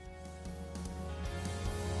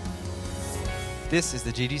This is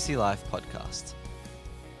the GDC Life podcast.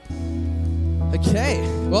 Okay,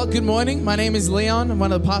 well, good morning. My name is Leon. I'm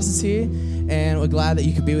one of the pastors here, and we're glad that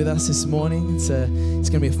you could be with us this morning. It's going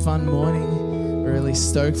to be a fun morning. We're really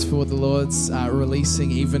stoked for what the Lord's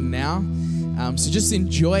releasing even now. So just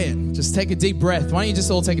enjoy it. Just take a deep breath. Why don't you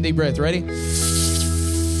just all take a deep breath? Ready?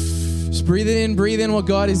 Just breathe in what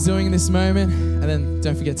God is doing in this moment, and then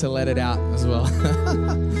don't forget to let it out as well.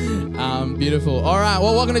 Beautiful. All right,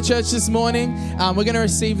 well, welcome to church this morning. We're going to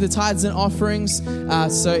receive the tithes and offerings.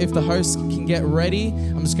 So if the host can get ready,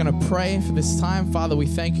 I'm just going to pray for this time. Father, we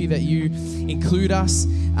thank you that you include us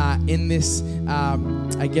in this,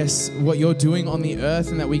 what you're doing on the earth,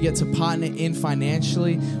 and that we get to partner in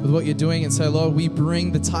financially with what you're doing. And so, Lord, we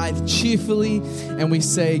bring the tithe cheerfully, and we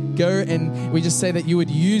say, go, and we just say that you would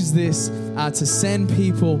use this to send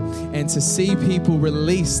people and to see people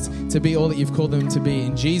released to be all that you've called them to be.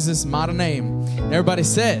 In Jesus' mighty name. Everybody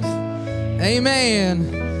said,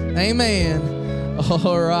 amen. Amen.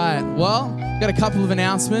 All right. Well, got a couple of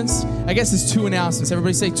announcements. I guess there's two announcements.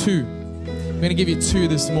 Everybody say two. I'm going to give you two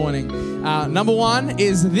this morning. Number one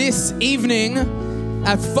is this evening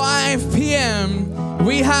at 5 p.m.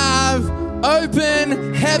 we have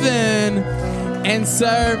Open Heaven. And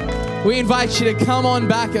so we invite you to come on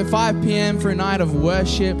back at 5 p.m. for a night of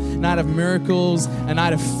worship, night of miracles, a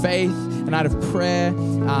night of faith, a night of prayer,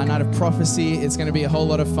 a night of prophecy. It's going to be a whole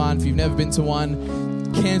lot of fun. If you've never been to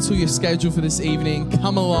one, cancel your schedule for this evening.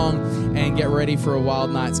 Come along and get ready for a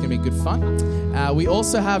wild night. It's going to be good fun. We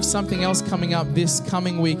also have something else coming up this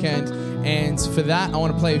coming weekend. And for that, I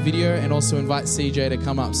want to play a video and also invite CJ to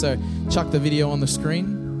come up. So chuck the video on the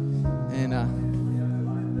screen. And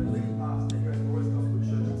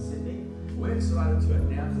we're excited to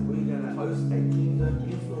announce that we're going to host a Kingdom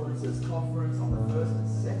Influencers Conference on the 1st and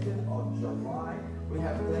 2nd of July. We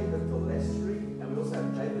have David Gillespie and we also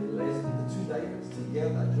have David Leslie, the two Davids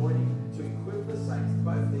together joining to equip the saints.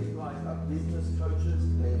 Both these guys are business coaches.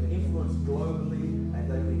 They have influenced globally and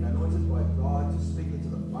they've been anointed by God to speak into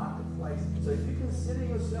the marketplace. So if you consider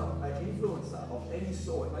yourself an influencer of any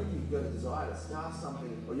sort, maybe you've got a desire to start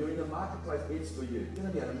something or you're in the marketplace, it's for you. It's going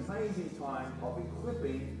to be an amazing time of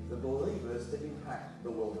equipping the believers to impact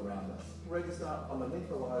the world around us. Register on the link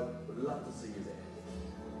below. We'd love to see you there.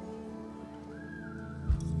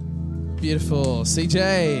 beautiful.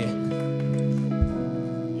 CJ.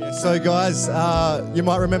 So guys, you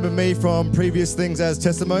might remember me from previous things as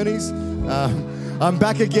testimonies. I'm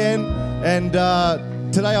back again, and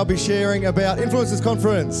today I'll be sharing about Influencers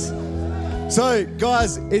Conference. So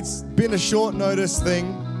guys, it's been a short notice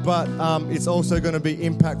thing, but it's also going to be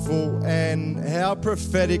impactful, and how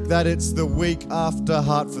prophetic that it's the week after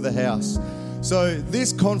Heart for the House. So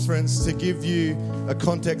this conference, to give you a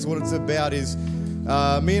context what it's about, is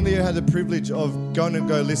me and Leo had the privilege of going to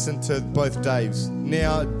go listen to both Daves.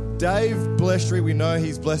 Now, Dave Blestry, we know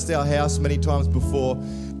he's blessed our house many times before.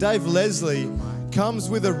 Dave Leslie comes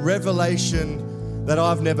with a revelation that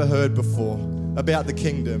I've never heard before about the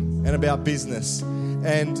kingdom and about business.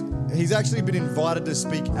 And he's actually been invited to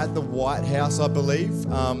speak at the White House, I believe,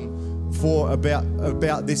 for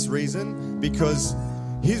about this reason, because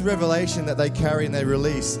his revelation that they carry and they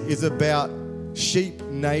release is about sheep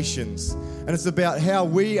nations. And it's about how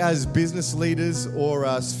we as business leaders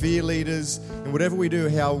or sphere leaders and whatever we do,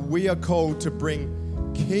 how we are called to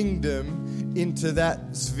bring kingdom into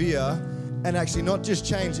that sphere and actually not just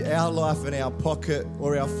change our life and our pocket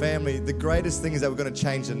or our family. The greatest thing is that we're going to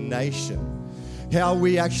change a nation. How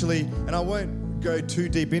we actually, and I won't go too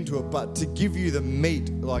deep into it, but to give you the meat,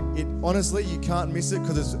 like it, honestly, you can't miss it,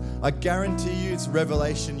 because I guarantee you it's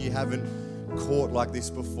revelation you haven't caught like this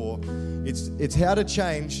before. It's how to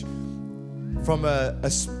change from a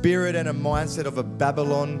spirit and a mindset of a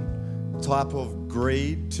Babylon type of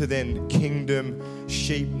greed to then kingdom,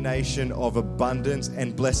 sheep nation of abundance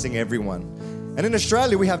and blessing everyone. And in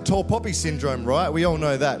Australia, we have tall poppy syndrome, right? We all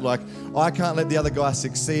know that. Like, I can't let the other guy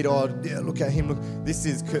succeed. Oh, yeah, look at him. Look,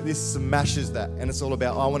 this smashes that. And it's all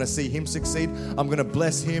about, I want to see him succeed. I'm going to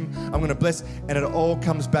bless him. I'm going to bless. And it all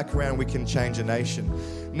comes back around. We can change a nation.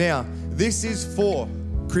 Now, this is for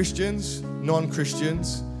Christians,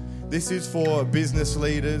 non-Christians. This is for business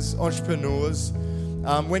leaders, entrepreneurs.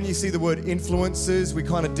 When you see the word influencers, we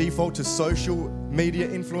kind of default to social media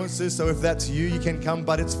influencers. So if that's you, you can come,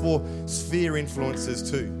 but it's for sphere influencers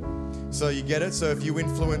too. So you get it? So if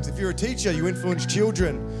you're a teacher, you influence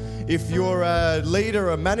children. If you're a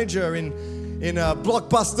leader, a manager in a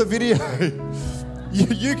blockbuster video,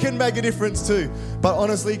 you can make a difference too. But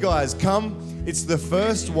honestly, guys, come. It's the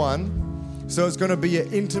first one. So it's going to be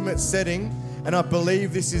an intimate setting. And I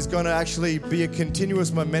believe this is going to actually be a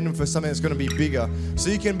continuous momentum for something that's going to be bigger. So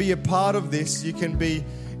you can be a part of this. You can be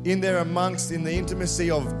in there in the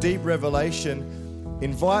intimacy of deep revelation.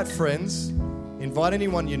 Invite friends. Invite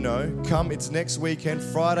anyone you know. Come, it's next weekend,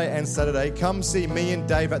 Friday and Saturday. Come see me and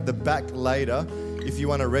Dave at the back later if you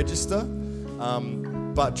want to register.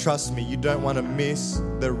 But trust me, you don't want to miss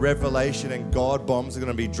the revelation and God bombs are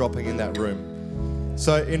going to be dropping in that room.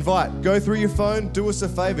 So invite, go through your phone, do us a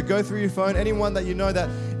favor, go through your phone. Anyone that you know that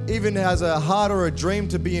even has a heart or a dream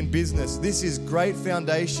to be in business, this is great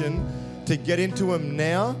foundation to get into them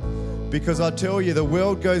now. Because I tell you, the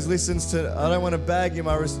world listens to, I don't want to bag him,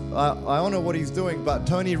 I honor what he's doing, but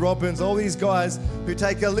Tony Robbins, all these guys who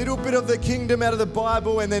take a little bit of the kingdom out of the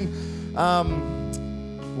Bible and then,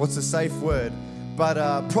 what's a safe word?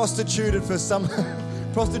 But prostituted for something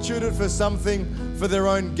for their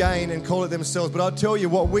own gain and call it themselves. But I'll tell you,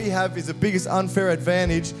 what we have is the biggest unfair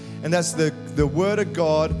advantage, and that's the Word of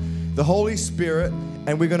God, the Holy Spirit,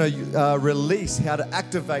 and we're going to release how to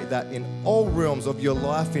activate that in all realms of your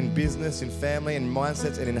life, in business, in family, in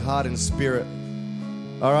mindsets, and in heart and spirit.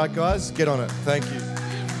 All right, guys, get on it. Thank you.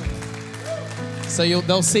 So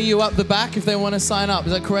they'll see you up the back if they want to sign up.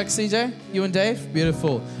 Is that correct, CJ? You and Dave?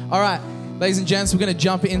 Beautiful. All right. Ladies and gents, we're going to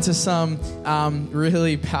jump into some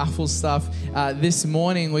really powerful stuff. This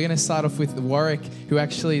morning, we're going to start off with Warwick, who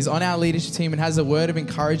actually is on our leadership team and has a word of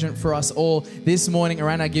encouragement for us all this morning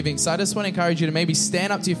around our giving. So I just want to encourage you to maybe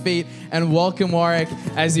stand up to your feet and welcome Warwick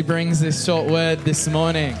as he brings this short word this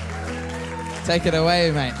morning. Take it away,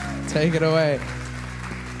 mate. Take it away.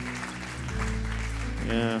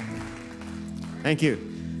 Yeah. Thank you.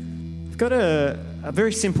 I've got a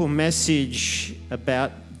very simple message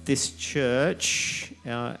about this church,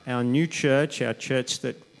 our new church, our church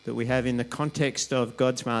that we have in the context of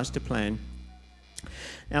God's master plan.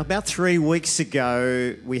 Now, about 3 weeks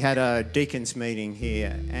ago, we had a deacons meeting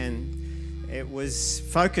here, and it was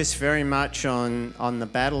focused very much on the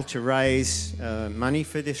battle to raise money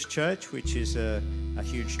for this church, which is a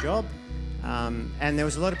huge job. And there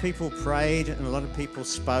was a lot of people prayed, and a lot of people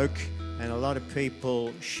spoke, and a lot of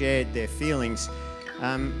people shared their feelings.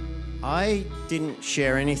 I didn't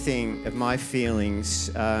share anything of my feelings.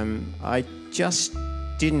 I just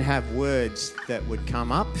didn't have words that would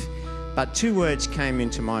come up, but 2 words came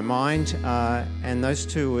into my mind, and those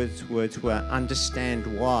 2 words were understand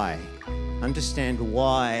why. Understand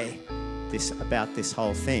why about this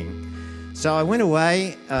whole thing. So I went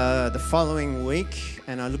away the following week,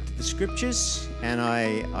 and I looked at the scriptures, and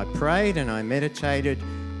I prayed and I meditated,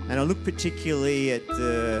 and I looked particularly at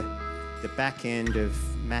the back end of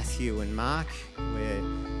Matthew and Mark, where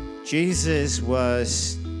Jesus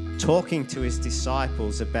was talking to his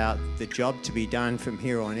disciples about the job to be done from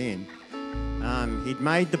here on in. He'd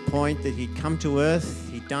made the point that he'd come to earth,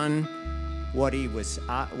 he'd done what he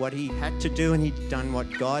had to do, and he'd done what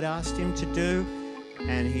God asked him to do,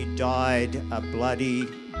 and he died a bloody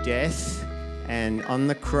death and on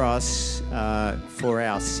the cross for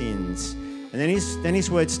our sins. And then his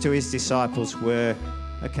words to his disciples were,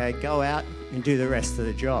 okay, go out and do the rest of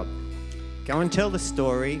the job. Go and tell the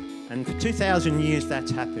story. And for 2,000 years,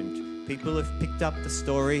 that's happened. People have picked up the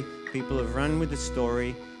story. People have run with the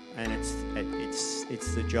story. And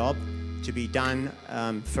it's the job to be done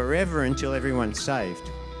forever until everyone's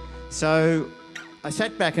saved. So I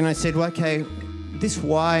sat back and I said, well, okay, this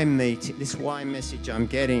why message I'm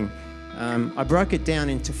getting, I broke it down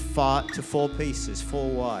into 4 pieces, 4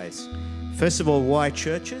 whys. First of all, why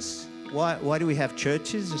churches? Why do we have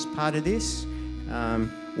churches as part of this?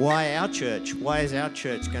 Why our church? Why is our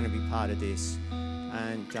church going to be part of this?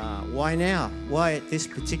 And why now? Why at this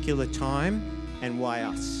particular time? And why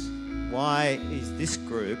us? Why is this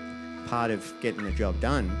group part of getting the job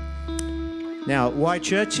done? Now, why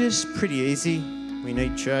churches? Pretty easy. We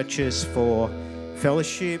need churches for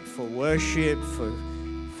fellowship, for worship,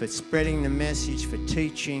 for spreading the message, for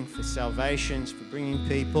teaching, for salvations, for bringing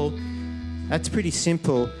people. That's pretty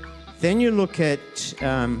simple. Then you look at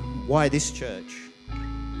why this church.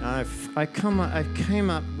 I came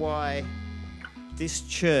up why this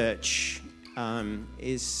church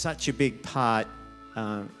is such a big part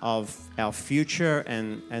of our future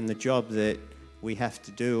and the job that we have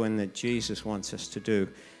to do and that Jesus wants us to do.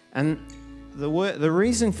 And the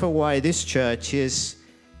reason for why this church is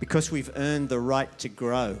because we've earned the right to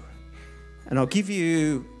grow. And I'll give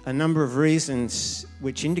you a number of reasons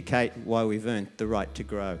which indicate why we've earned the right to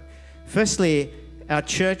grow. Firstly, our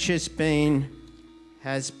church has been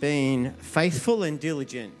faithful and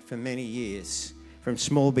diligent for many years, from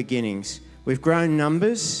small beginnings. We've grown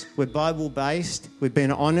numbers, we're Bible-based, we've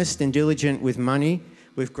been honest and diligent with money,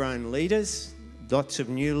 we've grown leaders Lots of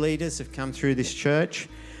new leaders have come through this church.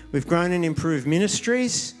 We've grown and improved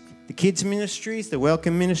ministries, the kids' ministries, the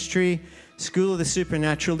welcome ministry, School of the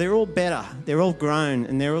Supernatural. They're all better. They're all grown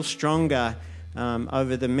and they're all stronger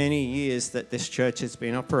over the many years that this church has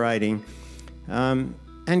been operating. And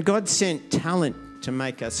God sent talent to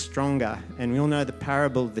make us stronger. And we all know the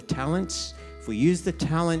parable of the talents. If we use the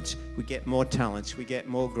talent, we get more talents, we get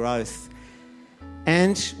more growth.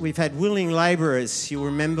 And we've had willing labourers. You'll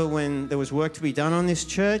remember when there was work to be done on this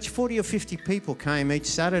church, 40 or 50 people came each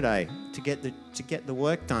Saturday to get the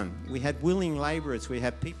work done. We had willing labourers. We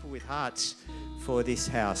had people with hearts for this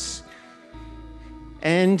house.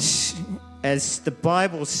 And as the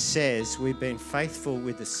Bible says, we've been faithful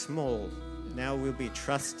with the small. Now we'll be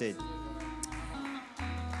trusted.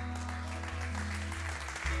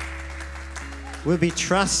 We'll be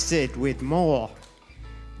trusted with more.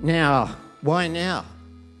 Now, why now?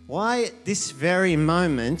 Why at this very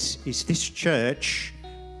moment is this church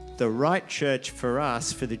the right church for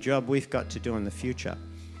us for the job we've got to do in the future?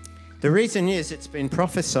 The reason is it's been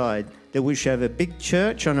prophesied that we should have a big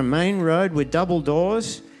church on a main road with double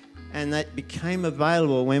doors, and that became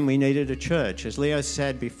available when we needed a church. As Leo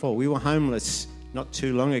said before, we were homeless not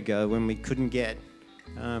too long ago when we couldn't get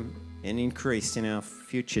an increase in our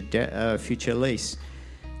future lease.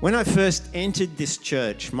 When I first entered this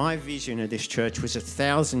church, my vision of this church was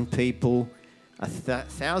 1,000 people,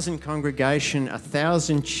 1,000 congregation,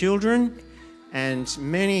 1,000 children, and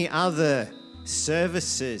many other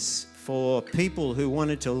services for people who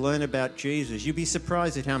wanted to learn about Jesus. You'd be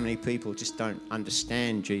surprised at how many people just don't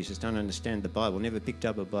understand Jesus, don't understand the Bible, never picked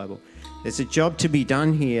up a Bible. There's a job to be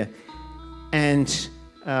done here. And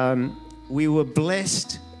we were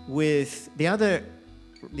blessed with the other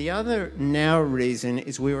now reason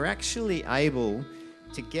is we were actually able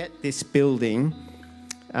to get this building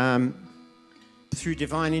through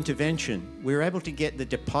divine intervention. We were able to get the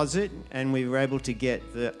deposit and we were able to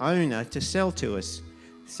get the owner to sell to us.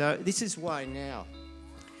 So this is why now.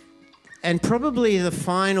 And probably the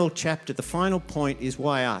final chapter, the final point is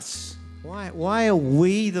why us? Why are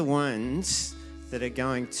we the ones that are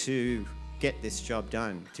going to get this job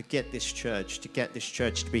done, to get this church to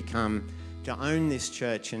own this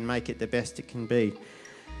church and make it the best it can be?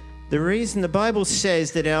 The reason the Bible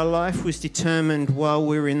says that our life was determined while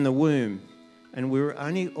we were in the womb, and we were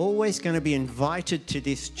only always going to be invited to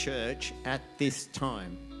this church at this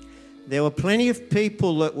time. There were plenty of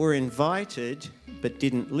people that were invited but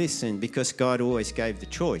didn't listen because God always gave the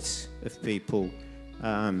choice of people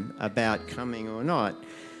about coming or not.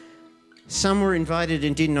 Some were invited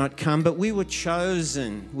and did not come, but we were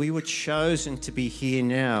chosen. We were chosen to be here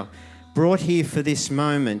now, brought here for this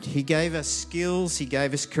moment. He gave us skills, He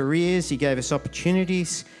gave us careers, He gave us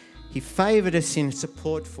opportunities. He favoured us in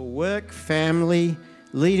support for work, family,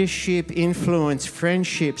 leadership, influence,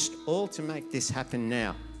 friendships, all to make this happen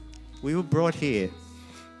now. We were brought here.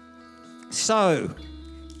 So,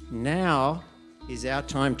 now is our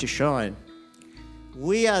time to shine.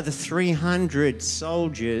 We are the 300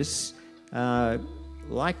 soldiers,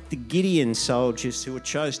 like the Gideon soldiers who were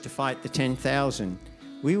chosen to fight the 10,000.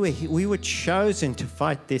 We were chosen to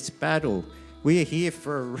fight this battle. We are here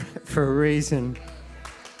for a reason.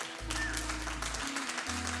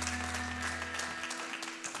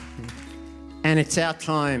 And it's our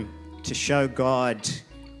time to show God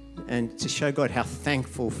and to show God how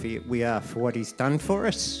thankful we are for what He's done for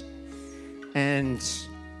us and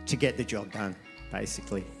to get the job done,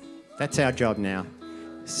 basically. That's our job now.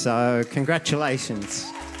 So,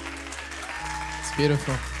 congratulations. It's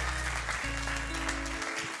beautiful.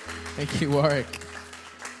 Thank you, Warwick.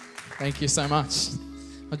 Thank you so much.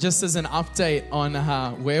 Just as an update on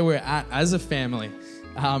where we're at as a family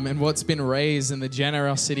and what's been raised and the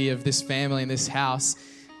generosity of this family and this house,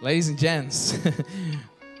 ladies and gents,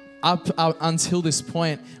 up until this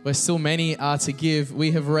point, where still many are to give,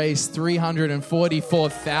 we have raised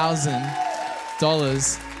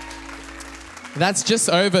 $344,000. That's just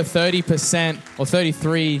over 30% or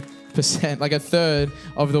 33%, like a third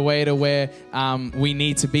of the way to where we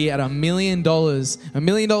need to be at $1 million. $1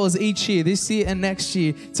 million each year, this year and next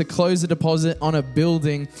year, to close the deposit on a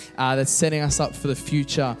building that's setting us up for the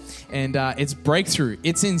future. And it's breakthrough.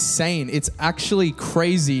 It's insane. It's actually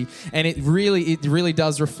crazy. And it really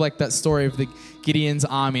does reflect that story of the Gideon's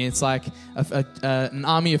army. It's like an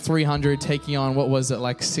army of 300 taking on, what was it,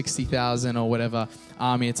 like 60,000 or whatever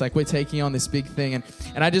army. It's like we're taking on this big thing. And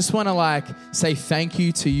I just want to say thank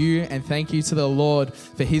you to you and thank you to the Lord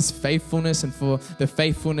for His faithfulness and for the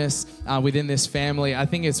faithfulness within this family. I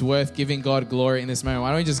think it's worth giving God glory in this moment. Why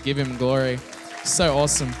don't we just give Him glory? So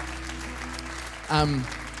awesome.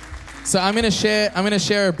 So I'm going to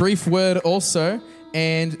share a brief word also.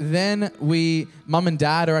 And then Mum and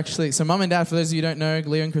Dad, for those of you who don't know,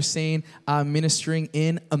 Leo and Christine are ministering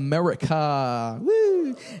in America.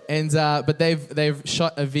 Woo! And but they've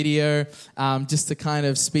shot a video just to kind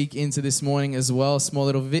of speak into this morning as well, a small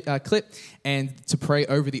little clip, and to pray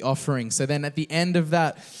over the offering. So then at the end of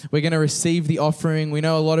that, we're going to receive the offering. We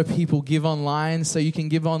know a lot of people give online, so you can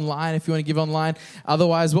give online if you want to give online.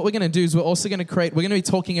 Otherwise, what we're going to do is we're going to be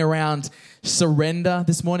talking around surrender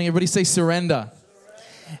this morning. Everybody say surrender.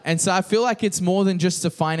 And so I feel like it's more than just a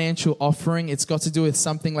financial offering. It's got to do with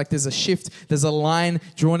something like there's a shift, there's a line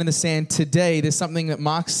drawn in the sand today. There's something that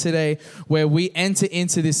marks today where we enter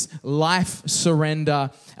into this life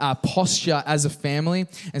surrender posture as a family.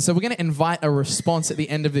 And so we're going to invite a response at the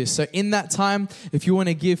end of this. So in that time, if you want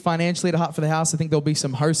to give financially to Heart for the House, I think there'll be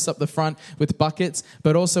some hosts up the front with buckets.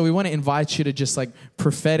 But also we want to invite you to just like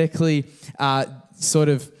prophetically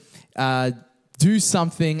do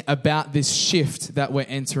something about this shift that we're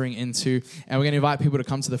entering into. And we're going to invite people to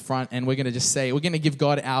come to the front, and we're going to just say, we're going to give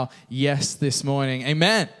God our yes this morning.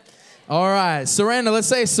 Amen. All right, surrender. Let's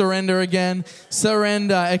say surrender again.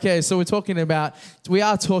 Surrender. Okay, so we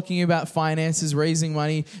are talking about finances, raising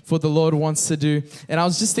money for what the Lord wants to do. And I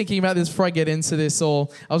was just thinking about this before I get into this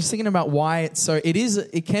all. I was thinking about why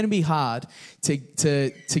it can be hard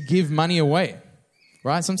to give money away.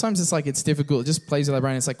 Right? Sometimes it's difficult. It just plays with our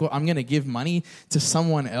brain. It's like, well, I'm going to give money to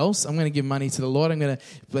someone else. I'm going to give money to the Lord. I'm going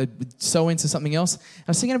to sow into something else. I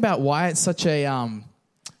was thinking about why it's such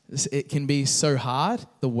it can be so hard,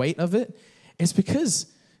 the weight of it. It's because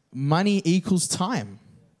money equals time.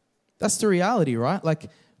 That's the reality, right? Like,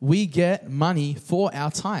 we get money for our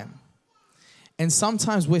time. And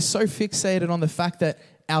sometimes we're so fixated on the fact that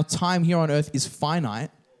our time here on earth is finite.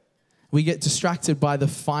 We get distracted by the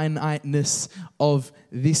finiteness of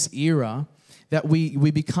this era that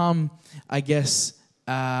we become,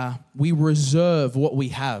 we reserve what we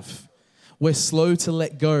have. We're slow to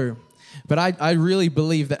let go. But I really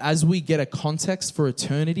believe that as we get a context for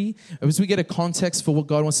eternity, as we get a context for what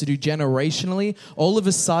God wants to do generationally, all of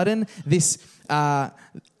a sudden, this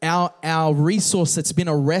our resource that's been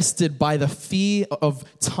arrested by the fear of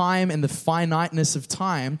time and the finiteness of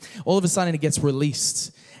time, all of a sudden it gets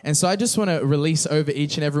released. And so I just want to release over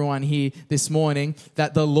each and everyone here this morning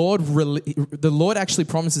that the Lord actually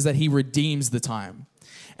promises that He redeems the time.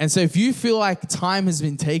 And so if you feel like time has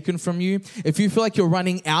been taken from you, if you feel like you're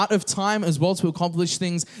running out of time as well to accomplish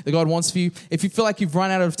things that God wants for you, if you feel like you've run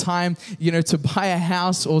out of time, to buy a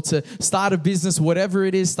house or to start a business, whatever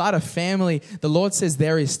it is, start a family, the Lord says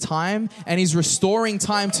there is time, and He's restoring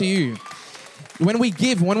time to you. When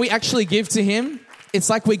we actually give to Him, it's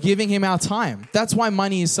like we're giving Him our time. That's why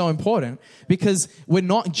money is so important, because we're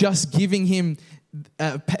not just giving Him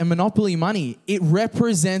a monopoly money. It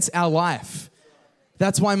represents our life.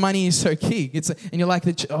 That's why money is so key. And you're like,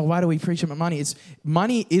 why do we preach about money?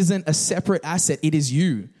 Money isn't a separate asset. It is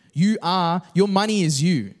you. Your money is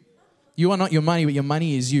you. You are not your money, but your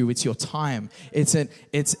money is you. It's your time. It's an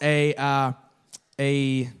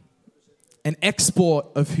export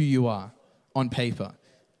of who you are on paper.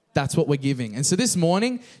 That's what we're giving. And so this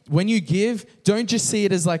morning, when you give, don't just see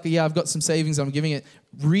it as like, yeah, I've got some savings, I'm giving it.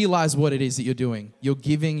 Realize what it is that you're doing. You're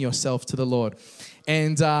giving yourself to the Lord.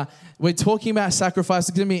 And we're talking about sacrifice.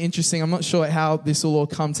 It's going to be interesting. I'm not sure how this will all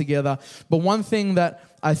come together. But one thing that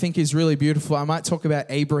I think is really beautiful, I might talk about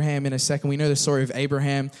Abraham in a second. We know the story of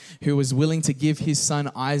Abraham, who was willing to give his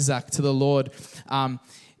son Isaac to the Lord.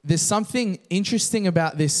 There's something interesting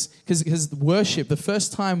about this, because worship, the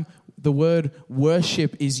first time the word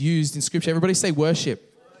worship is used in Scripture. Everybody say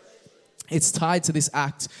worship. It's tied to this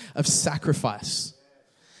act of sacrifice.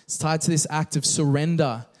 It's tied to this act of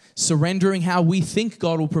surrender. Surrendering how we think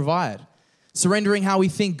God will provide. Surrendering how we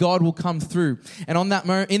think God will come through. And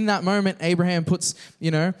in that moment, Abraham puts,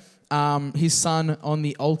 his son on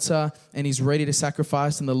the altar, and he's ready to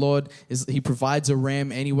sacrifice, and the Lord He provides a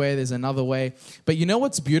ram anyway. There's another way. But you know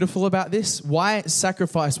what's beautiful about this? Why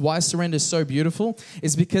surrender is so beautiful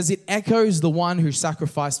is because it echoes the one who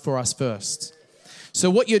sacrificed for us first. So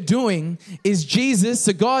what you're doing is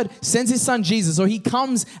so God sends His son Jesus, or He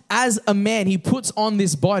comes as a man. He puts on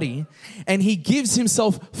this body and He gives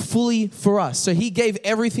Himself fully for us. So He gave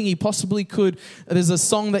everything He possibly could. There's a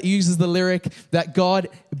song that uses the lyric that God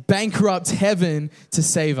bankrupted heaven to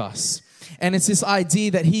save us. And it's this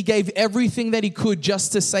idea that He gave everything that He could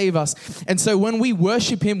just to save us. And so when we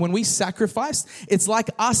worship Him, when we sacrifice, it's like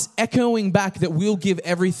us echoing back that we'll give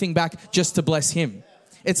everything back just to bless Him.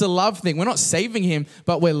 It's a love thing. We're not saving Him,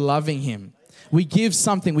 but we're loving Him. We give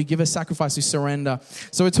something. We give a sacrifice. We surrender.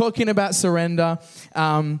 So we're talking about surrender.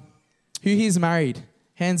 Who here is married?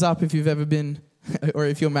 Hands up if you've ever been, or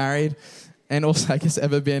if you're married, and also I guess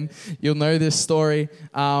ever been. You'll know this story.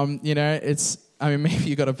 Maybe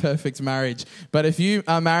you got a perfect marriage, but if you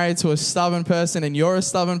are married to a stubborn person and you're a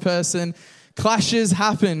stubborn person, clashes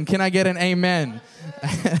happen. Can I get an amen?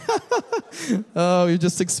 Oh, we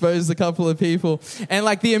just exposed a couple of people. And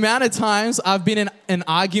like the amount of times I've been in an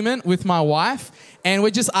argument with my wife and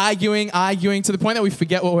we're just arguing to the point that we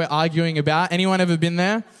forget what we're arguing about. Anyone ever been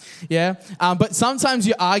there? Yeah. But sometimes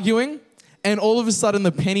you're arguing and all of a sudden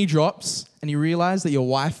the penny drops and you realize that your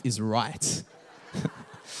wife is right.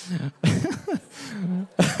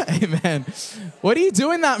 Amen. What do you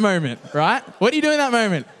do in that moment, right? What do you do in that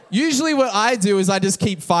moment? Usually what I do is I just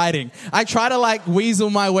keep fighting. I try to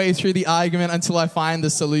weasel my way through the argument until I find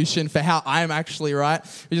the solution for how I'm actually right.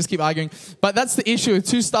 We just keep arguing. But that's the issue with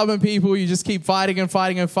two stubborn people. You just keep fighting and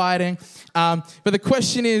fighting and fighting. But the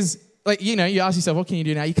question is, you ask yourself, what can you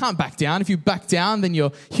do now? You can't back down. If you back down, then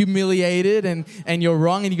you're humiliated and you're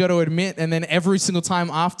wrong and you got to admit. And then every single time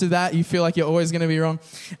after that, you feel like you're always going to be wrong.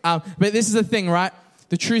 But this is the thing, right?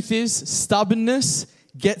 The truth is, stubbornness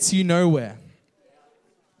gets you nowhere.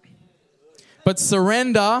 But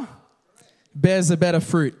surrender bears a better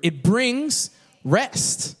fruit. It brings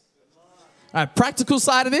rest. All right, practical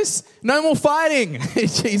side of this, no more fighting in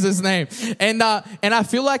Jesus' name. And I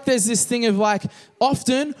feel like there's this thing of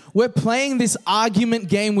often we're playing this argument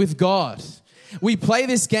game with God. We play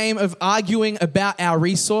this game of arguing about our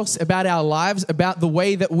resource, about our lives, about the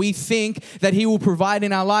way that we think that he will provide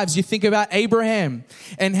in our lives. You think about Abraham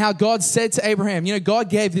and how God said to Abraham, God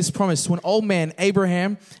gave this promise to an old man,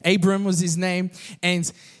 Abraham. Abram was his name. And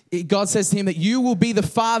God says to him that you will be the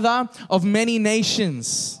father of many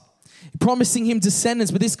nations, promising him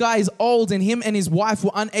descendants. But this guy is old and him and his wife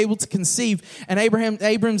were unable to conceive. And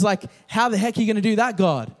Abram's like, how the heck are you going to do that,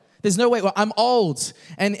 God? There's no way. Well, I'm old.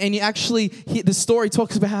 And the story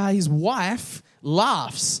talks about how his wife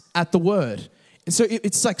laughs at the word. And so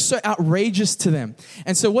it's so outrageous to them.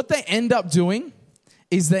 And so what they end up doing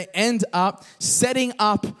is they end up setting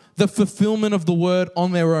up the fulfillment of the word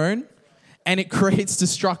on their own, and it creates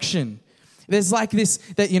destruction. There's this,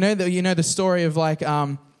 that the story of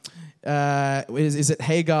is it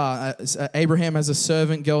Hagar? Abraham has a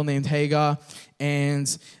servant girl named Hagar,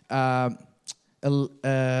 and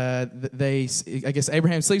Abraham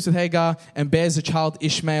sleeps with Hagar and bears a child,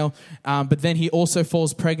 Ishmael, but then he also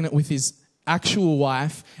falls pregnant with his actual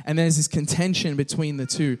wife, and there's this contention between the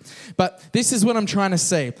two. But this is what I'm trying to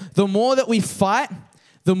say. The more that we fight,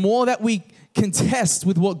 the more that we contest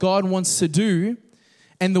with what God wants to do,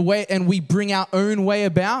 and we bring our own way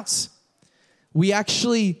about, we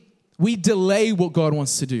delay what God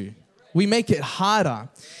wants to do. We make it harder.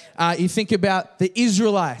 You think about the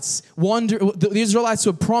Israelites. The Israelites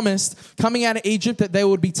were promised, coming out of Egypt, that they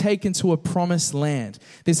would be taken to a promised land.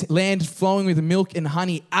 This land flowing with milk and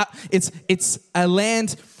honey. It's a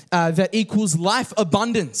land that equals life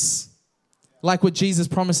abundance, like what Jesus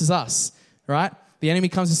promises us, right? The enemy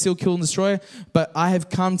comes to steal, kill, and destroy, but I have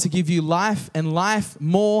come to give you life and life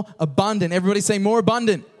more abundant. Everybody say more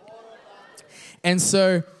abundant. And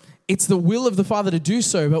so it's the will of the Father to do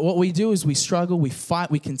so, but what we do is we struggle, we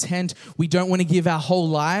fight, we contend. We don't want to give our whole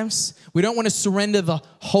lives. We don't want to surrender the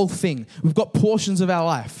whole thing. We've got portions of our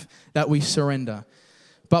life that we surrender,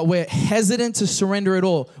 but we're hesitant to surrender it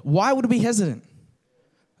all. Why would we be hesitant?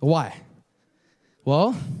 Why?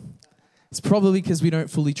 Well, it's probably because we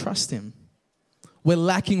don't fully trust him. We're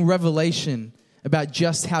lacking revelation about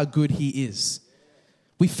just how good he is.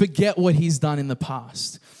 We forget what he's done in the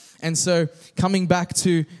past. And so coming back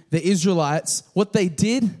to the Israelites, what they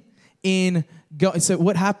did so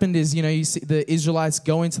what happened is, you see the Israelites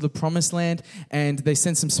go into the promised land and they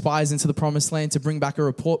send some spies into the promised land to bring back a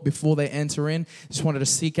report before they enter in. Just wanted to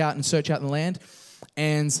seek out and search out the land.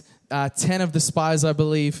 And 10 of the spies, I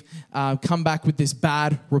believe, come back with this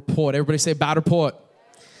bad report. Everybody say bad report.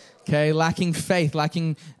 Okay, lacking faith,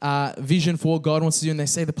 lacking vision for what God wants to do. And they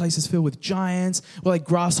say the place is filled with giants, like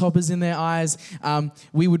grasshoppers in their eyes.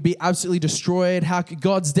 We would be absolutely destroyed.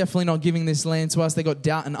 God's definitely not giving this land to us. They got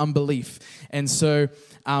doubt and unbelief. And so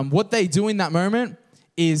what they do in that moment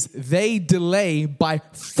is they delay by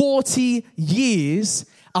 40 years,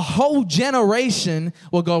 a whole generation,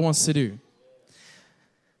 what God wants to do.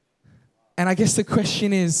 And I guess the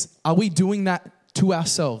question is, are we doing that to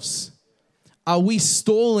ourselves? Are we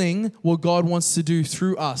stalling what God wants to do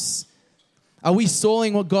through us? Are we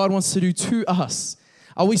stalling what God wants to do to us?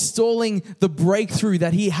 Are we stalling the breakthrough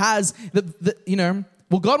that he has,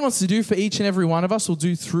 what God wants to do for each and every one of us, will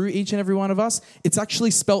do through each and every one of us? It's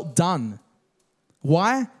actually spelt done.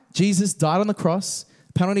 Why? Jesus died on the cross,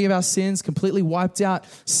 penalty of our sins, completely wiped out,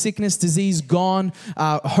 sickness, disease gone,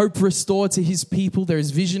 hope restored to his people. There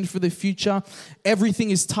is vision for the future. Everything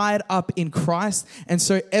is tied up in Christ. And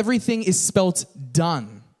so everything is spelt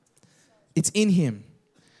done. It's in him.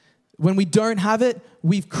 When we don't have it,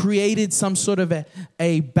 we've created some sort of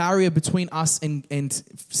a barrier between us and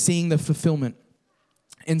seeing the fulfillment.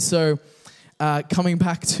 And so coming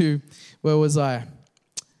back to, where was I?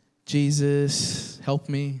 Jesus, help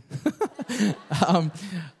me.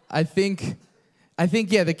 I think,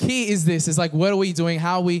 yeah, the key is this, is like, what are we doing?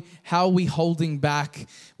 How are we holding back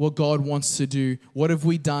what God wants to do? What have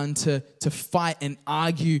we done to fight and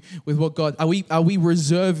argue with what God, are we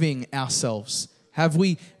reserving ourselves? Have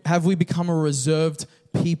we become a reserved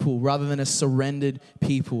people rather than a surrendered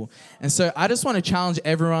people? And so I just want to challenge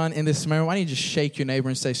everyone in this moment. Why don't you just shake your neighbor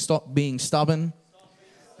and say, stop being stubborn.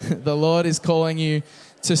 The Lord is calling you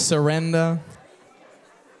to surrender.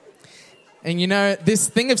 And you know, this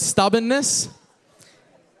thing of stubbornness,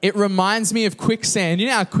 it reminds me of quicksand. You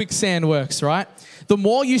know how quicksand works, right? The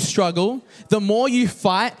more you struggle, the more you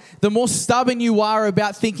fight, the more stubborn you are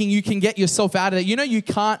about thinking you can get yourself out of it. You know, you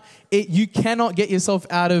cannot get yourself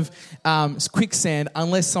out of quicksand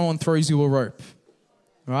unless someone throws you a rope,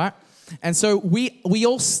 right? And so we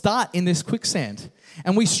all start in this quicksand.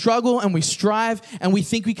 And we struggle and we strive and we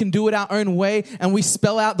think we can do it our own way, and we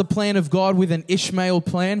spell out the plan of God with an Ishmael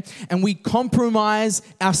plan, and we compromise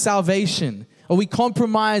our salvation, or we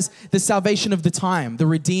compromise the salvation of the time, the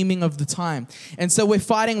redeeming of the time. And so we're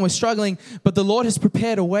fighting, we're struggling, but the Lord has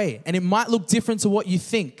prepared a way, and it might look different to what you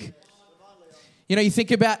think. You know, you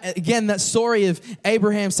think about, again, that story of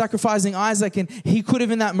Abraham sacrificing Isaac, and he could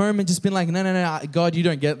have in that moment just been like, no, God, you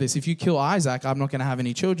don't get this. If you kill Isaac, I'm not going to have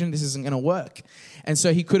any children. This isn't going to work. And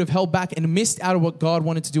so he could have held back and missed out on what God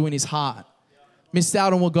wanted to do in his heart. Missed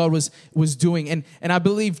out on what God was doing. And I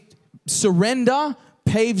believe surrender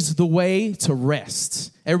paves the way to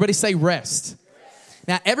rest. Everybody say rest.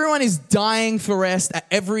 Now, everyone is dying for rest at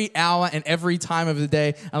every hour and every time of the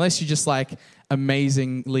day, unless you just like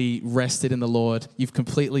amazingly rested in the Lord. You've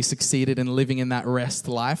completely succeeded in living in that rest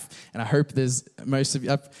life. And I hope there's most of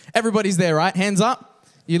you, everybody's there, right? Hands up.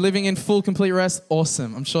 You're living in full, complete rest.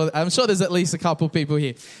 Awesome. I'm sure there's at least a couple people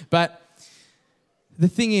here. But the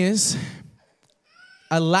thing is,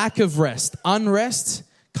 a lack of rest, unrest,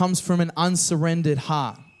 comes from an unsurrendered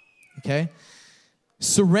heart. Okay?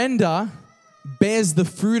 Surrender bears the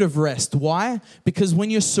fruit of rest. Why? Because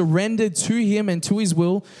when you're surrendered to him and to his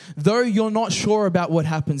will, though you're not sure about what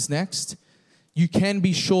happens next, you can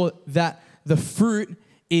be sure that the fruit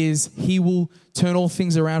is he will turn all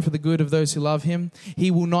things around for the good of those who love him.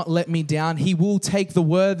 He will not let me down. He will take the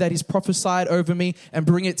word that is prophesied over me and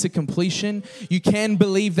bring it to completion. You can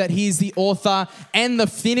believe that he is the author and the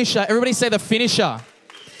finisher. Everybody say the finisher.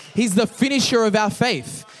 He's the finisher of our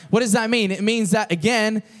faith. What does that mean? It means that,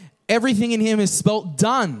 again, everything in him is spelt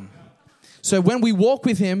done. So when we walk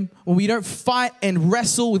with him, when we don't fight and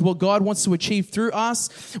wrestle with what God wants to achieve through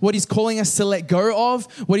us, what he's calling us to let go of,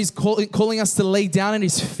 what he's calling us to lay down at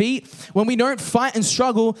his feet, when we don't fight and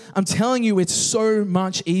struggle, I'm telling you, it's so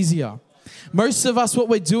much easier. Most of us, what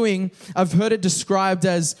we're doing, I've heard it described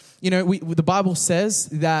as, you know, the Bible says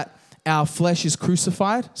that our flesh is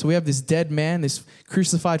crucified. So we have this dead man, this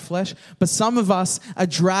crucified flesh. But some of us are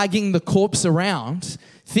dragging the corpse around,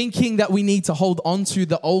 thinking that we need to hold on to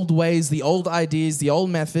the old ways, the old ideas, the old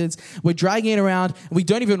methods. We're dragging it around. We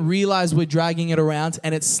don't even realize we're dragging it around,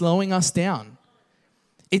 and it's slowing us down.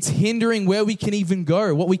 It's hindering where we can even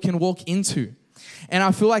go, what we can walk into. And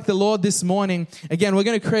I feel like the Lord this morning, again, we're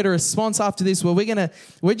going to create a response after this where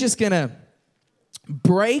we're just going to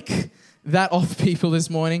break that off people this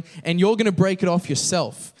morning, and you're going to break it off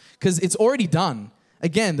yourself because it's already done.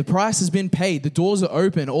 Again, the price has been paid. The doors are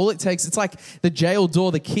open. All it takes, it's like the jail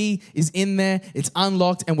door. The key is in there. It's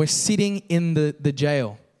unlocked, and we're sitting in the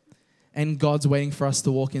jail. And God's waiting for us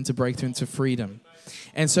to walk into breakthrough, into freedom.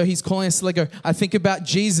 And so he's calling us to let go. I think about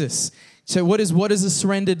Jesus. So what does a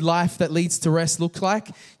surrendered life that leads to rest look like?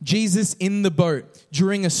 Jesus in the boat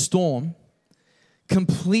during a storm,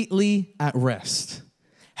 completely at rest.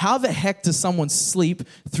 How the heck does someone sleep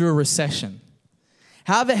through a recession?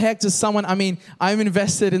 How the heck does someone, I'm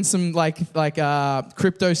invested in some like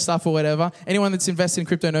crypto stuff or whatever. Anyone that's invested in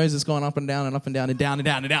crypto knows it's gone up and down and up and down and down and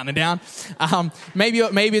down and down and down.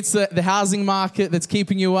 Maybe it's the housing market that's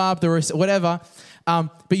keeping you up, whatever.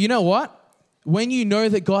 But you know what? When you know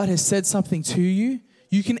that God has said something to you,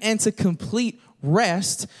 you can enter complete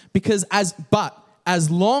rest because as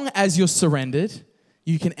long as you're surrendered,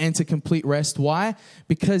 you can enter complete rest. Why?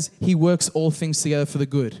 Because he works all things together for the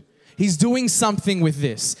good. He's doing something with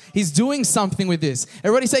this. He's doing something with this.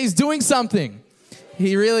 Everybody say he's doing something.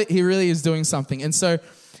 He really is doing something. And so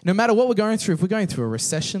no matter what we're going through, if we're going through a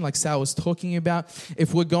recession like Sal was talking about,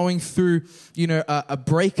 if we're going through, a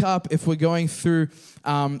breakup, if we're going through,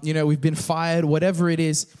 we've been fired, whatever it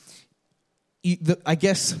is, I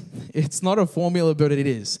guess it's not a formula, but it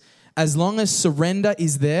is. As long as surrender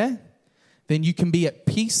is there, then you can be at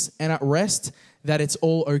peace and at rest that it's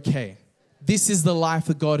all okay. This is the life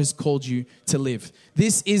that God has called you to live.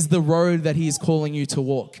 This is the road that He is calling you to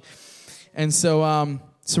walk. And so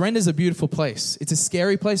surrender is a beautiful place. It's a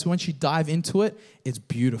scary place, but once you dive into it, it's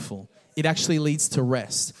beautiful. It actually leads to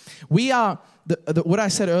rest. We are, what I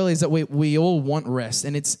said earlier is that we all want rest,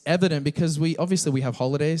 and it's evident because we have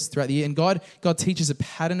holidays throughout the year, and God teaches a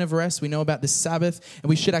pattern of rest. We know about the Sabbath, and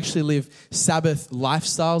we should actually live Sabbath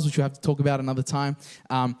lifestyles, which we'll have to talk about another time.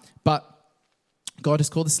 But God has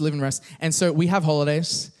called us to live in rest, and so we have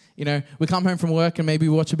holidays. We come home from work and maybe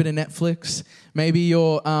we watch a bit of Netflix. Maybe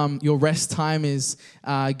your rest time is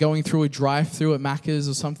going through a drive-through at Macca's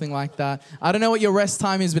or something like that. I don't know what your rest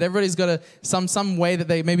time is, but everybody's got some way that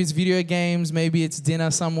maybe it's video games, maybe it's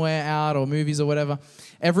dinner somewhere out or movies or whatever.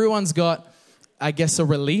 Everyone's got, I guess, a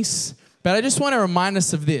release. But I just want to remind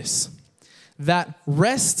us of this, that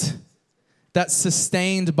rest that's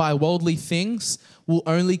sustained by worldly things will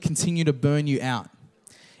only continue to burn you out.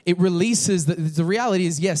 It releases, the reality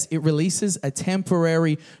is, yes, it releases a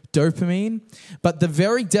temporary dopamine, but the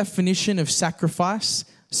very definition of sacrifice,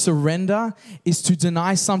 surrender, is to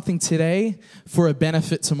deny something today for a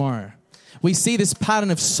benefit tomorrow. We see this pattern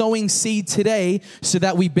of sowing seed today so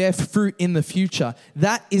that we bear fruit in the future.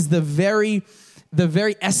 That is the very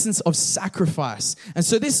essence of sacrifice. And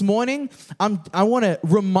so this morning, I want to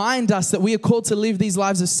remind us that we are called to live these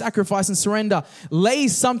lives of sacrifice and surrender. Lay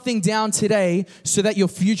something down today so that your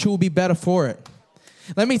future will be better for it.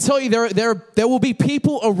 Let me tell you, there will be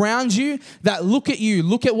people around you that look at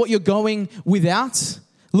what you're going without,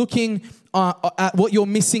 looking at what you're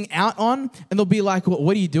missing out on, and they'll be like,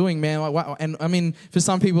 what are you doing, man? And I mean, for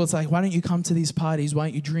some people, it's like, why don't you come to these parties? Why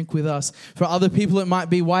don't you drink with us? For other people, it might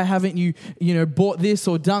be, why haven't you, bought this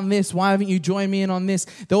or done this? Why haven't you joined me in on this?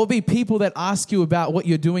 There will be people that ask you about what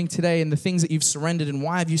you're doing today and the things that you've surrendered and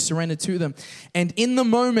why have you surrendered to them. And in the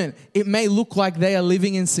moment, it may look like they are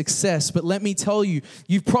living in success, but let me tell you,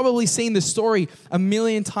 you've probably seen the story a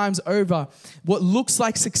million times over. What looks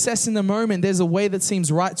like success in the moment, there's a way that seems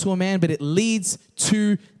right to a man, but it leads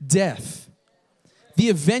to death. The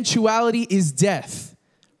eventuality is death.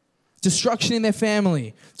 Destruction in their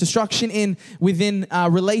family, destruction within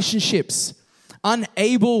relationships,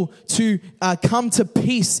 unable to come to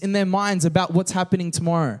peace in their minds about what's happening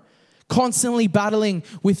tomorrow. Constantly battling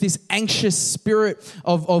with this anxious spirit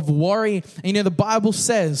of worry. And the Bible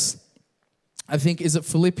says, I think, is it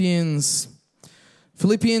Philippians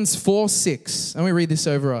 4:6. Let me read this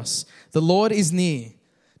over us. The Lord is near.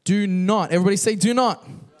 Do not, everybody say, do not.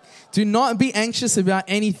 Do not be anxious about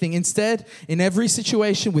anything. Instead, in every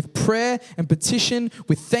situation, with prayer and petition,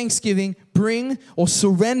 with thanksgiving, bring or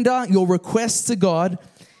surrender your requests to God.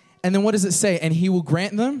 And then what does it say? And He will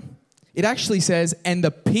grant them. It actually says, and the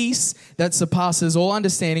peace that surpasses all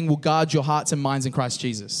understanding will guard your hearts and minds in Christ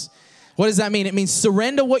Jesus. What does that mean? It means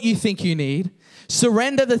surrender what you think you need.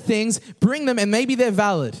 Surrender the things, bring them, and maybe they're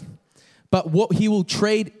valid. But what He'll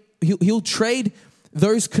trade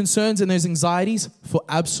those concerns and those anxieties for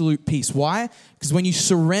absolute peace. Why? Because when you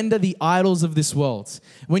surrender the idols of this world,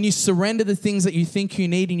 when you surrender the things that you think you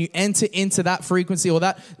need and you enter into that frequency or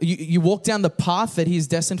that you walk down the path that He has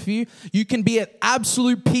destined for you, you can be at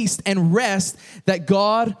absolute peace and rest that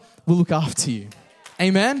God will look after you.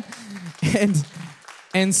 Amen?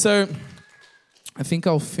 And so I think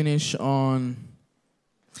I'll finish on,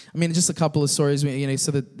 just a couple of stories.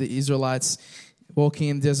 So the Israelites walking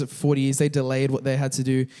in the desert for 40 years, they delayed what they had to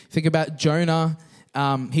do. Think about Jonah.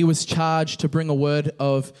 He was charged to bring a word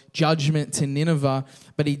of judgment to Nineveh,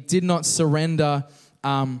 but he did not surrender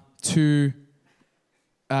to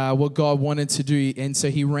what God wanted to do. And so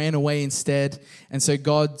he ran away instead. And so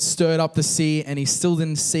God stirred up the sea and he still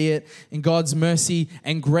didn't see it. And God's mercy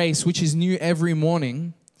and grace, which is new every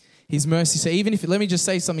morning, His mercy. So even if, let me just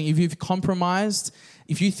say something, if you've compromised,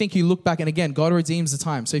 if you think you look back, and again, God redeems the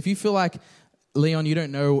time. So if you feel like, Leon, you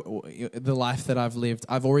don't know the life that I've lived.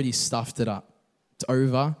 I've already stuffed it up. It's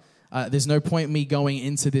over. There's no point in me going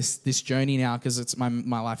into this journey now because it's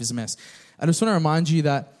my life is a mess. I just want to remind you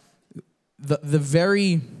that the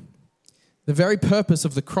very purpose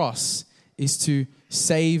of the cross is to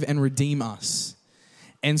save and redeem us.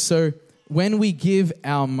 And so when we give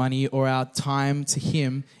our money or our time to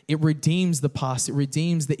Him, it redeems the past. It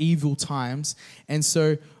redeems the evil times. And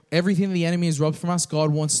so everything the enemy has robbed from us,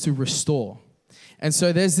 God wants to restore. And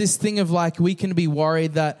so there's this thing of like, we can be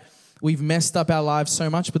worried that we've messed up our lives so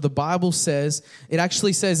much, but the Bible says, it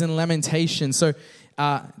actually says in Lamentations. So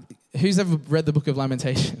who's ever read the book of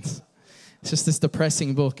Lamentations? It's just this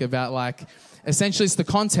depressing book about like, essentially it's the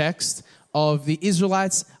context of the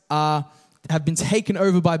Israelites have been taken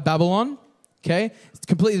over by Babylon, okay? It's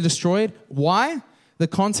completely destroyed. Why? The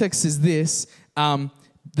context is this.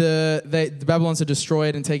 The Babylons are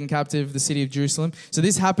destroyed and taken captive, the city of Jerusalem. So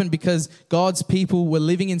this happened because God's people were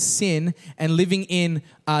living in sin and living in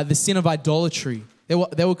the sin of idolatry. They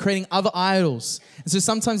were creating other idols. And so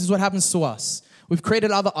sometimes this is what happens to us. We've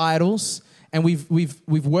created other idols and we've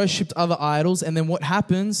worshipped other idols. And then what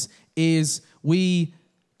happens is we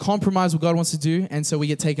compromise what God wants to do, and so we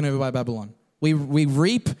get taken over by Babylon. We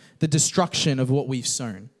reap the destruction of what we've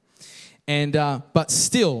sown. And but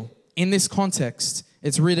still, in this context,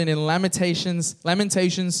 it's written in Lamentations 3,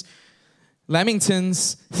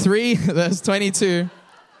 verse 22.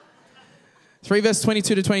 3 verse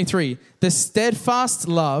 22 to 23. The steadfast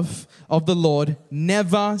love of the Lord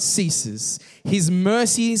never ceases. His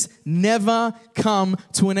mercies never come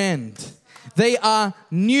to an end. They are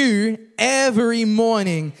new every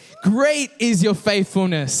morning. Great is your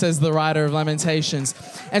faithfulness, says the writer of Lamentations.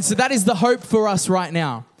 And so that is the hope for us right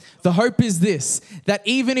now. The hope is this, that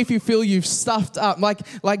even if you feel you've stuffed up,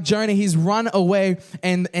 like Jonah, he's run away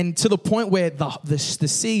and to the point where the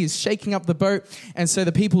sea is shaking up the boat. And so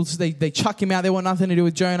the people, they chuck him out. They want nothing to do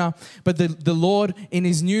with Jonah. But the Lord, in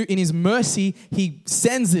his mercy, he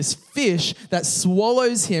sends this fish that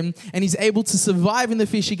swallows him, and he's able to survive in the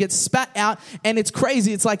fish. He gets spat out, and it's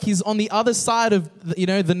crazy. It's like he's on the other side of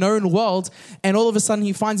the known world, and all of a sudden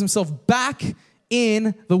he finds himself back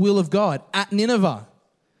in the will of God at Nineveh.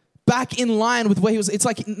 Back in line with where he was. It's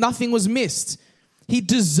like nothing was missed. He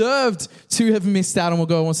deserved to have missed out on what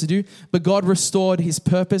God wants to do, but God restored his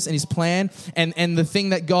purpose and his plan and the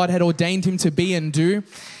thing that God had ordained him to be and do.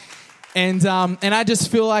 And I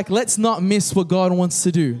just feel like let's not miss what God wants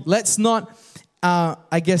to do. Let's not,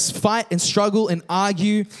 fight and struggle and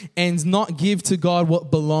argue and not give to God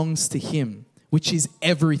what belongs to him, which is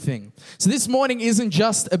everything. So this morning isn't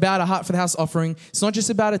just about a Heart for the House offering. It's not just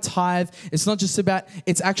about a tithe. It's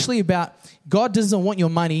actually about God doesn't want your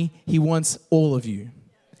money. He wants all of you.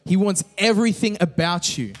 He wants everything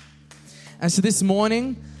about you. And so this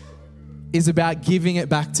morning is about giving it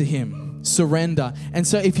back to him. Surrender. And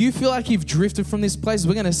so if you feel like you've drifted from this place,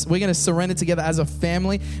 we're gonna surrender together as a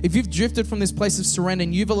family. If you've drifted from this place of surrender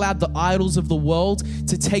and you've allowed the idols of the world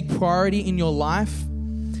to take priority in your life,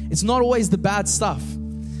 it's not always the bad stuff.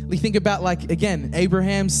 We think about, again,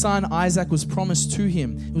 Abraham's son Isaac was promised to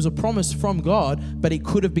him. It was a promise from God, but it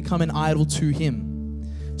could have become an idol to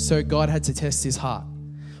him. So God had to test his heart.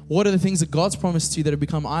 What are the things that God's promised to you that have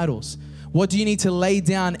become idols? What do you need to lay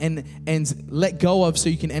down and let go of so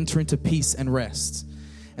you can enter into peace and rest?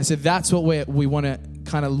 And so that's what we want to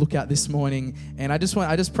kind of look at this morning. And I just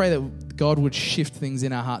pray that God would shift things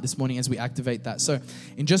in our heart this morning as we activate that. So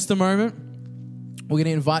in just a moment, we're going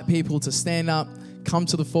to invite people to stand up, come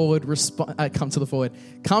to the front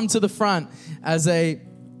as a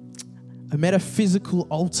metaphysical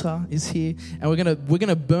altar is here, and we're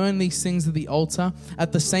gonna burn these things at the altar.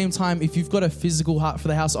 At the same time, if you've got a physical Heart for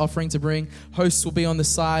the House offering to bring, hosts will be on the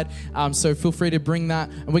side, so feel free to bring that.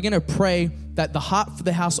 And we're gonna pray that the Heart for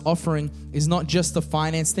the House offering is not just a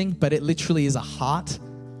finance thing, but it literally is a heart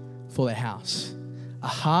for the house, a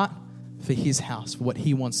heart for his house, for what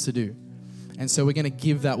he wants to do. And so we're going to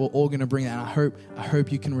give that. We're all going to bring that. And I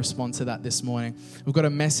hope you can respond to that this morning. We've got a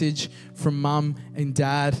message from Mum and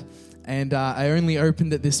Dad, and I only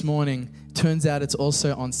opened it this morning. Turns out it's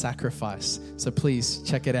also on sacrifice. So please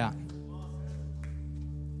check it out.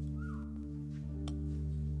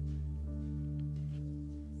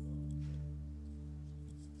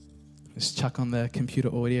 Just chuck on the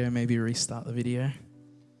computer audio, maybe restart the video.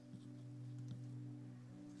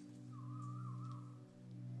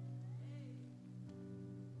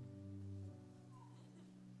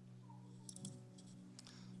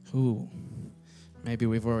 Ooh, maybe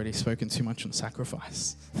we've already spoken too much on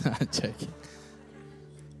sacrifice. I'm joking.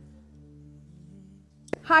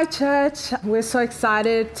 Hi, church. We're so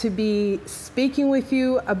excited to be speaking with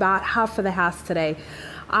you about Heart for the House today.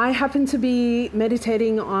 I happen to be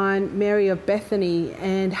meditating on Mary of Bethany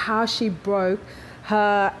and how she broke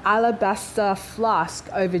her alabaster flask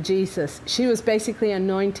over Jesus. She was basically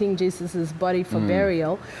anointing Jesus's body for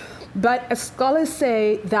burial. But scholars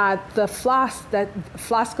say that the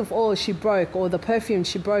flask of oil she broke, or the perfume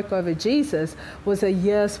she broke over Jesus, was a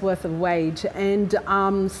year's worth of wage. And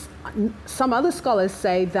some other scholars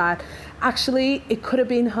say that actually it could have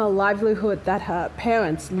been her livelihood that her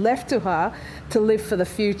parents left to her to live for the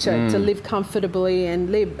future, to live comfortably and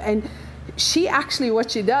live. And she actually,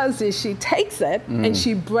 what she does is she takes it and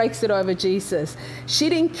she breaks it over Jesus. She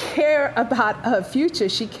didn't care about her future.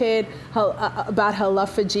 She cared about her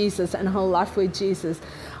love for Jesus and her life with Jesus.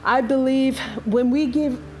 I believe when we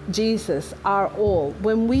give Jesus our all,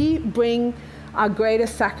 when we bring our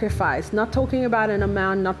greatest sacrifice, not talking about an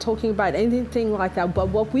amount, not talking about anything like that, but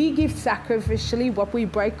what we give sacrificially, what we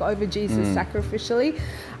break over Jesus sacrificially,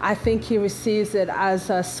 I think he receives it as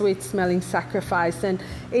a sweet smelling sacrifice. And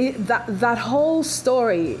that whole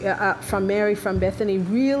story from Mary from Bethany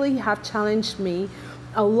really have challenged me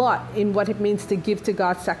a lot in what it means to give to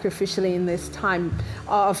God sacrificially in this time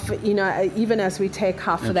of, even as we take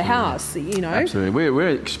half of the house, Absolutely. We're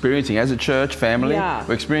experiencing, as a church family,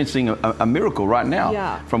 we're experiencing a miracle right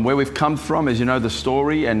now. From where we've come from, as you know, the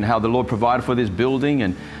story and how the Lord provided for this building,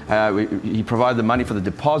 and he provided the money for the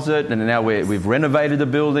deposit, and now we've renovated the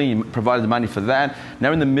building, he provided the money for that. Now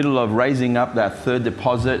we're in the middle of raising up that third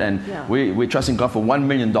deposit, and we're trusting God for $1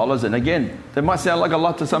 million. And again, that might sound like a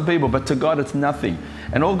lot to some people, but to God it's nothing.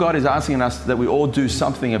 And all God is asking us that we all do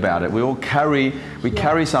something about it. We all carry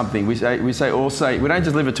something. We don't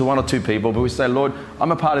just leave it to one or two people, but we say, Lord,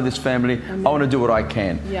 I'm a part of this family. Amen. I want to do what I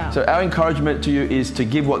can. So our encouragement to you is to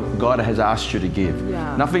give what God has asked you to give.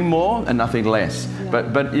 Nothing more and nothing less.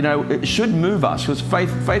 But it should move us, because our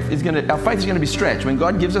faith is going to be stretched. When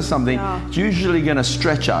God gives us something, it's usually going to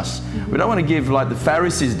stretch us. We don't want to give like the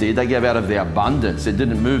Pharisees did. They gave out of their abundance. It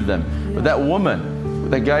didn't move them. But that woman,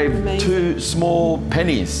 they gave 2 small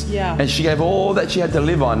pennies, and she gave all that she had to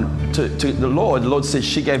live on to the Lord. The Lord says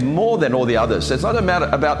she gave more than all the others. So it's not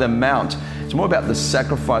about the amount. It's more about the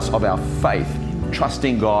sacrifice of our faith,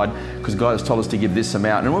 trusting God, because God has told us to give this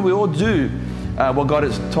amount. And when we all do what God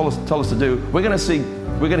has told us to do, we're going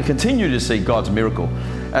to continue to see God's miracle.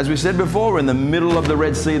 As we said before, we're in the middle of the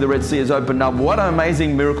Red Sea. The Red Sea has opened up. What an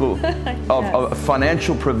amazing miracle of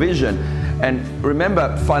financial provision. And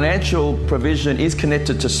remember, financial provision is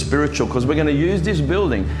connected to spiritual, because we're going to use this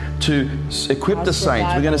building to equip the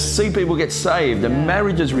saints. We're going to see people get saved and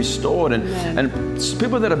marriages restored, and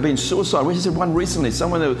people that have been suicidal. We just had one recently,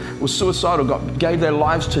 someone that was suicidal gave their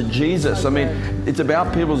lives to Jesus. I mean, it's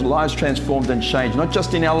about people's lives transformed and changed, not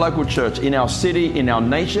just in our local church, in our city, in our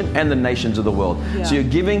nation, and the nations of the world. So you're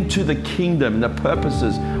giving to the kingdom, the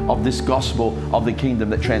purposes of this gospel of the kingdom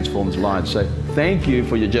that transforms lives. So thank you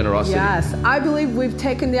for your generosity. Yes, I believe we've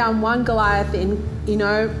taken down one Goliath in,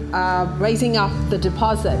 raising up the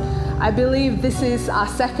deposit. I believe this is our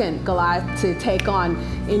second Goliath to take on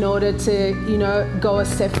in order to, go a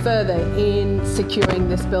step further in securing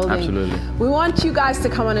this building. Absolutely. We want you guys to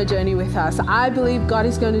come on a journey with us. I believe God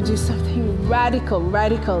is going to do something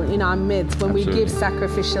radical in our midst when we give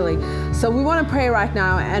sacrificially. So we want to pray right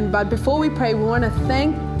now, but before we pray, we want to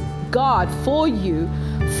thank God for you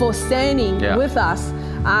for standing with us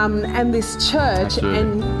and this church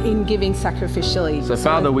and in giving sacrificially. So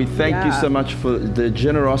Father, we thank you so much for the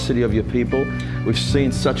generosity of your people. We've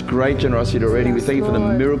seen such great generosity already. Yes, we thank you for the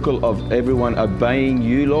miracle of everyone obeying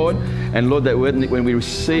you, Lord. And Lord, that when we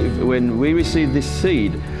receive this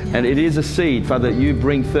seed, and it is a seed, Father, you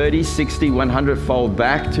bring 30, 60, 100-fold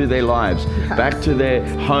back to their lives, back to their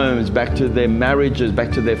homes, back to their marriages,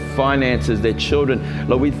 back to their finances, their children.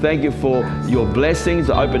 Lord, we thank you for your blessings,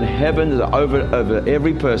 the open heavens over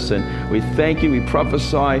every person. We thank you. We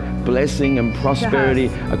prophesy blessing and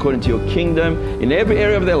prosperity according to your kingdom in every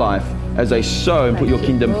area of their life. As they sow and put your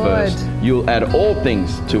kingdom first, you'll add all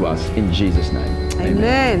things to us in Jesus' name.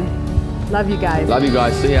 Amen. Love you guys. Love you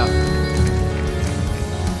guys. See ya.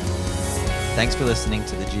 Thanks for listening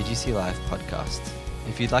to the GGC Life podcast.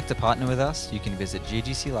 If you'd like to partner with us, you can visit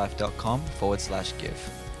ggclife.com/give.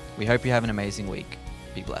 We hope you have an amazing week.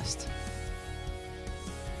 Be blessed.